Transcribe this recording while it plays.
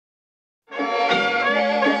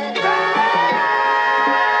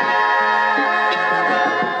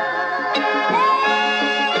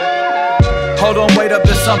Hold on, wait up,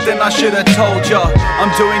 there's something I should've told ya. I'm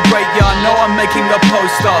doing great, yeah, I know I'm making the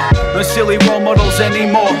poster. No silly role models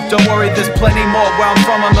anymore. Don't worry, there's plenty more. Where I'm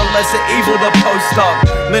from, I'm the lesser evil, the post up.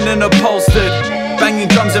 Linen upholstered, banging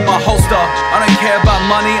drums in my holster. I don't care about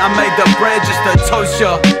money, I made the bread just to toast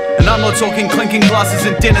ya. And I'm not talking clinking glasses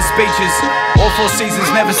and dinner speeches. All 4 seasons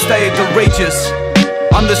never stay at the Regis.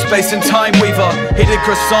 I'm the space and time weaver, heated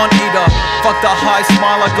croissant eater. Fuck the high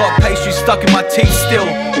smile, I got pastry stuck in my teeth still.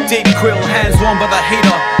 Deep grill, hands warm by the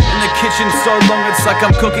heater. In the kitchen so long it's like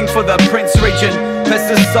I'm cooking for the Prince region.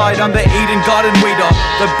 Pesticide, I'm the Eden garden weeder.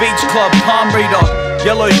 The beach club palm reader.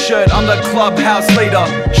 Yellow shirt, I'm the clubhouse leader.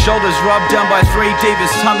 Shoulders rubbed down by 3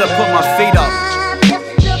 divas, time to put my feet up.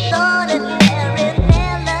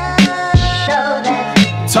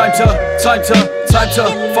 Time to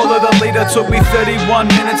follow the leader. Took me 31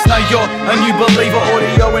 minutes, now you're a new believer.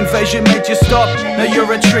 Audio invasion made you stop, now you're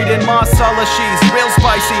retreating. Marsala, she's real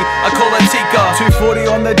spicy, I call her Tika. 240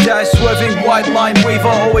 on the dash, swerving white line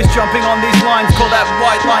weaver. Always jumping on these lines, call that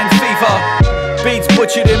white line fever. Beats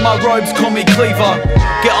butchered in my robes, call me Cleaver.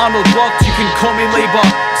 Get Arnold blocked, you can call me Lieber.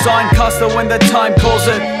 Sign Custer when the time calls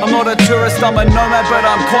it. I'm not a tourist, I'm a nomad, but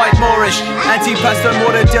I'm quite Moorish. Anti-pasta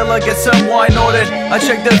mortadella, get some wine ordered. I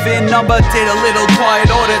checked the VIN number, did a little quiet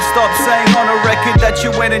audit. Stop saying on a record that you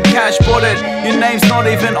went and cash bought it. Your name's not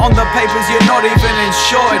even on the papers, you're not even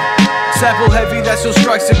insured. Sample heavy, that still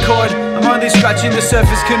strikes a chord. I'm only scratching the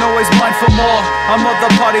surface, can always mine for more. I'm not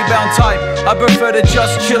the party bound type, I prefer to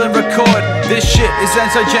just chill and record. This shit is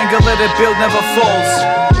anti-Jenga, let it build, never falls.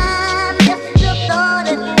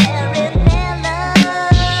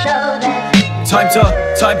 Time to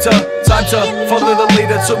follow the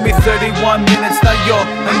leader. Took me 31 minutes, now you're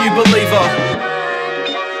a new believer.